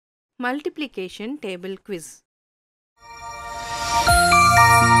Multiplication table quiz.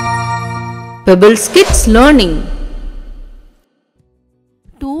 Pebbles Kids Learning.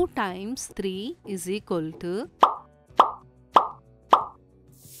 2 times 3 is equal to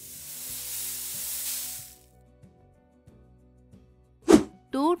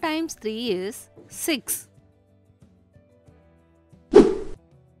 2 times 3 is 6.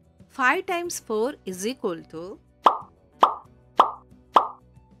 5 times 4 is equal to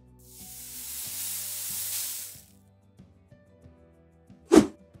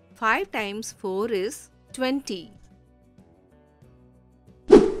 5 times 4 is 20.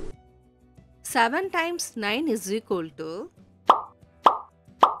 7 times 9 is equal to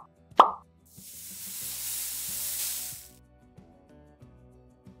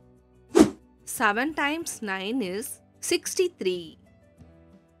 7 times 9 is 63.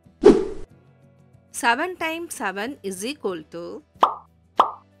 7 times 7 is equal to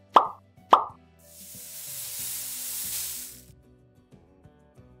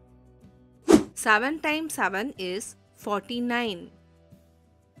 7 times 7 is 49.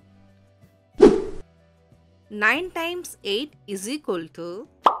 9 times 8 is equal to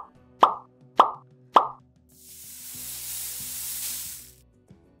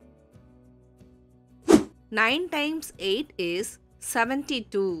 9 times 8 is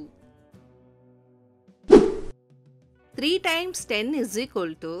 72. 3 times 10 is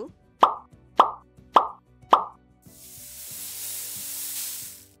equal to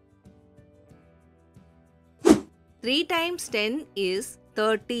 3 times 10 is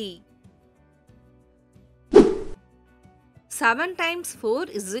 30. 7 times 4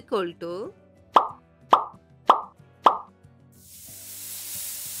 is equal to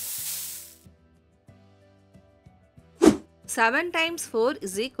 7 times 4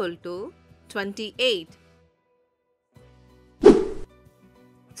 is equal to 28.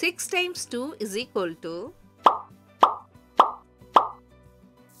 6 times 2 is equal to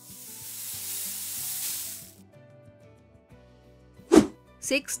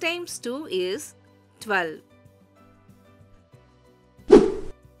 6 times 2 is 12.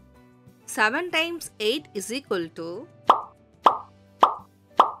 7 times 8 is equal to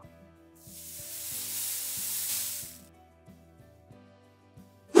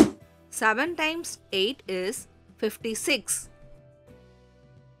 7 times 8 is 56.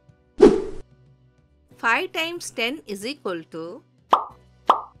 5 times 10 is equal to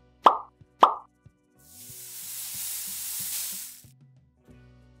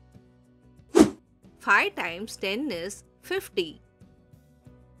 5 times 10 is 50.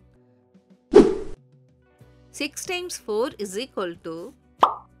 6 times 4 is equal to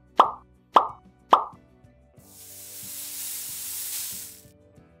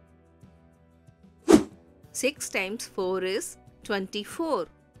 6 times 4 is 24.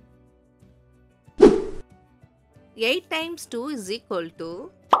 8 times 2 is equal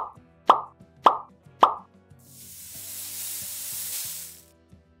to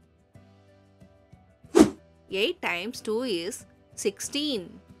 8 times 2 is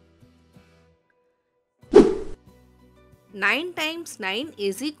 16. 9 times 9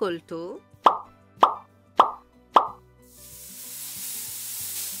 is equal to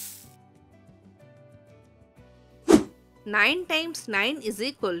 9 times 9 is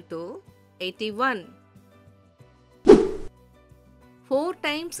equal to 81. 4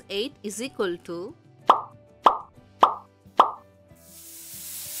 times 8 is equal to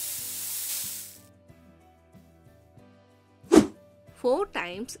 4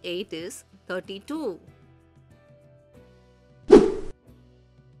 times 8 is 32.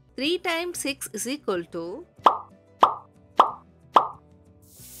 3 times 6 is equal to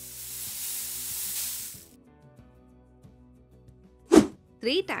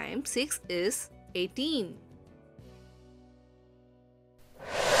 3 times 6 is 18.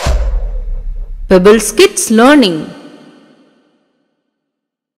 Pebbles Kids Learning.